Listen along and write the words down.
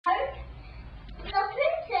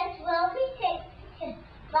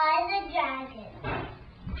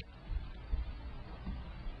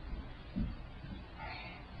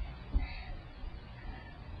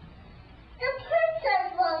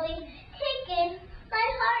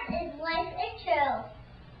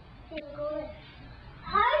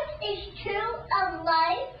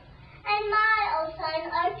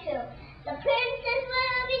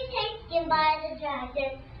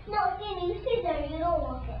No, Tina, you stay there. You don't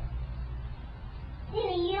walk it.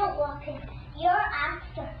 Tina, you don't walk it. You're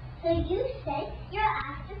after. So you say you're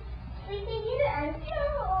after sleeping here and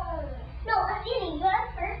no, Tina, you're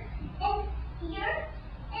first and you're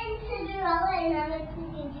and Cinderella and I'm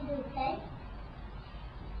going to do, okay?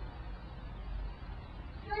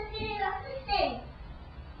 So Tina, you have to sing.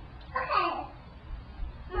 Okay.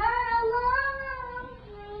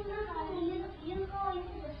 You go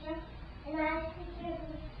into the circle and I sit here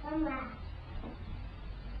and laugh.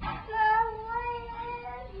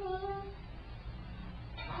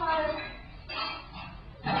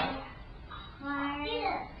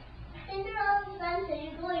 Cinderella's done, so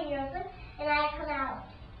you go in your foot and I come out.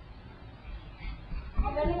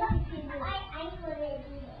 Let me see you. I put it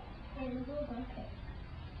in there. Okay.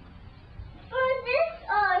 For this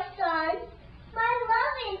son, my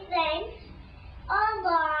loving thanks, our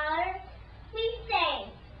Lord, we sing.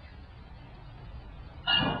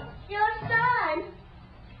 Your sun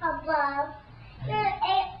above, your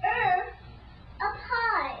earth up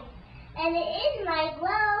high, and it is my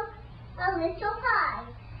glow a little pie.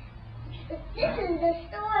 This is the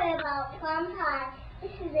story about plum pie.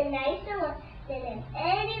 This is a nicer one than in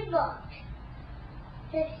any book.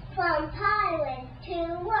 This plum pie went to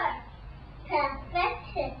work,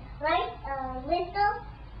 perfected like a little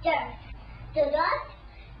dirt. The dust,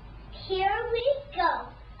 here we go,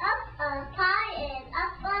 up a pie and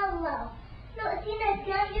up a low. No, Tina, it's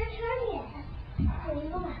not your turn yet. So you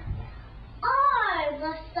go back. Are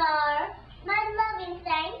the star, my loving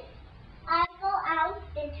thanks, I go out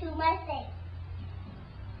into my face.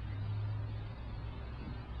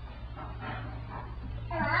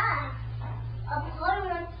 A boy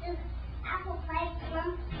wants to apple pie,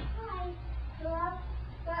 plum pie,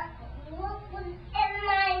 what was in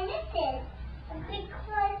my knitting? A big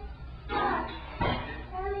clay star.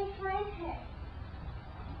 Let me find her.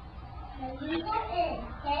 So you go in,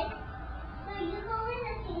 okay? So you go in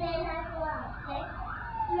and I go out, okay?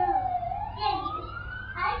 No.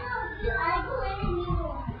 Yeah, I go in and you go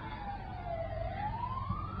out.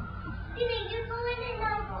 You go in and I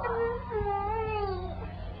go out.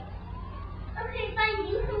 Okay, fine.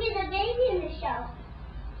 You can be the baby in the show.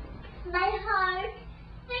 My heart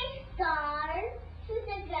face down to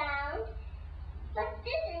the ground, but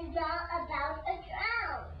this is not about a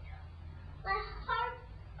drown. My heart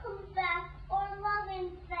comes back for love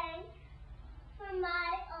and thanks for my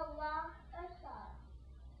Allah or son.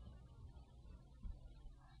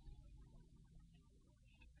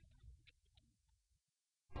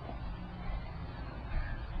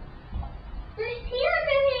 There's tea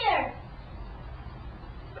under here.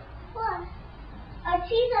 What? Our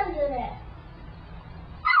tea's under there.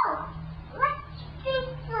 Oh, let's drink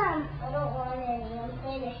some. I don't want any. I'm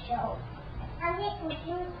playing a show. I'm getting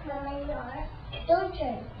juice from my yard. Don't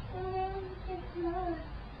drink.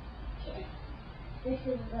 This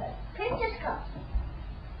is good. Princess Cup.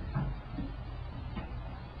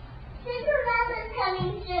 Cinderella's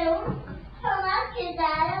coming soon. Her luck is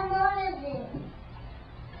at a motor zoo.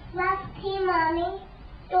 Last tea, Mommy.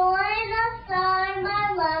 Join the star, my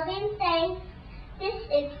loving thanks. This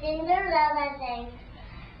is Cinderella, thanks.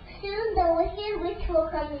 Soon the wicked witch will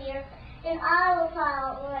come here, and I will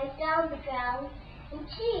fall right down the ground. And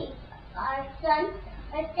she, our son,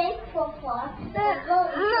 are thankful for. Mommy,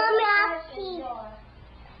 I have tea.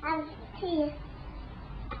 I have tea.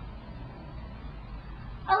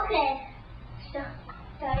 Okay, so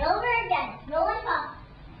start over again. No one talks.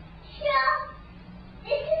 Sure.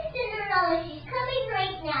 This is Cinderella. She's coming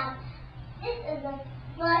right now. This is a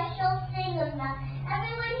special thing about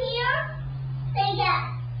everyone here. Say yes.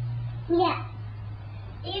 Yes.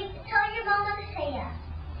 You tell your mama to say yes.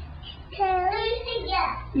 So you say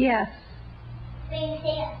yes. Yes. So you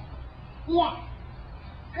say yes. Yes.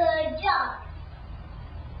 Good job.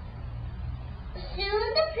 Soon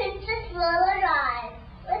the princess will arrive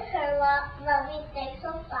with her loving thanks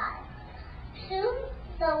of five. Soon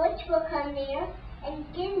the witch will come near and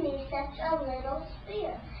give me such a little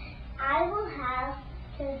spear. I will have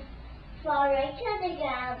to fall right to the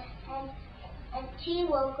ground, and she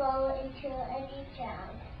will go into a deep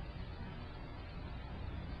drown.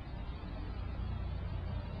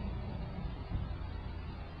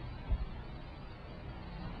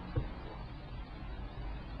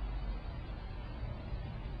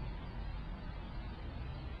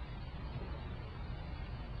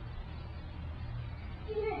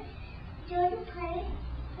 Do you want to play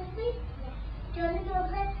with me? Do you want to go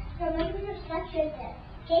play? Remember your steps right there.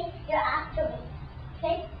 Okay? You're after me.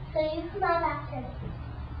 Okay? So you come out after me.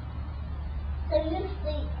 So you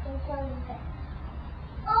sleep until you get.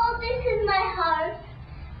 Oh, this is my heart.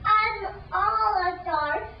 I'm all a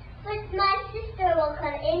dark. but my sister will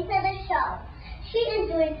come into the show. She is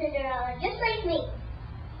doing Cinderella just like me.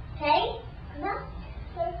 Okay? Come on.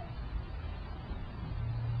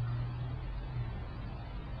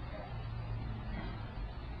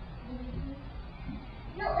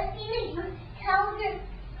 No, Athena, you tell your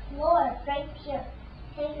floor right here.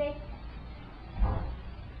 Okay, right?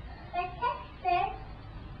 Like that,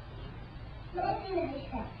 no, Athena, this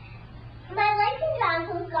said. My legs and arms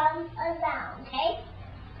have gone around, okay?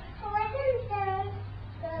 So legs and arms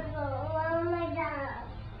go along my down.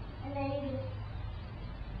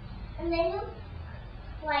 And then you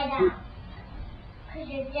lie down. Because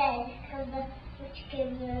you're dead, because the witch gave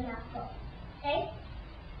you an apple. Okay?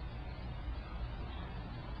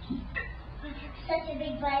 You took such a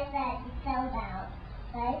big bite that you fell down.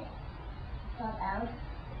 Right? Fell down.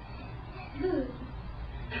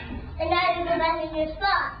 And now you go back in your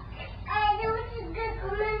spot. And it was a good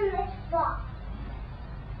woman in the spot.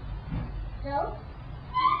 So?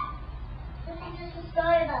 This is just a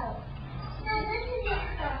story about it. No, this is your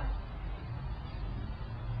spot.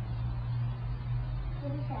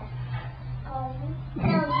 What is that?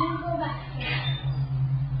 Now you go back here.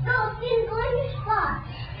 No, you go in your spot.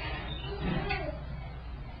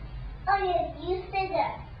 Oh, you stay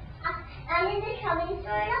there. I'm in the coming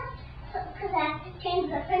story now, because I have to change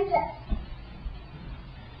the princess.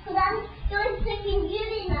 Because I'm doing Sleeping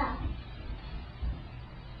Beauty now.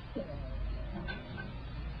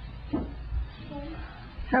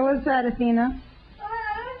 How was that, Athena?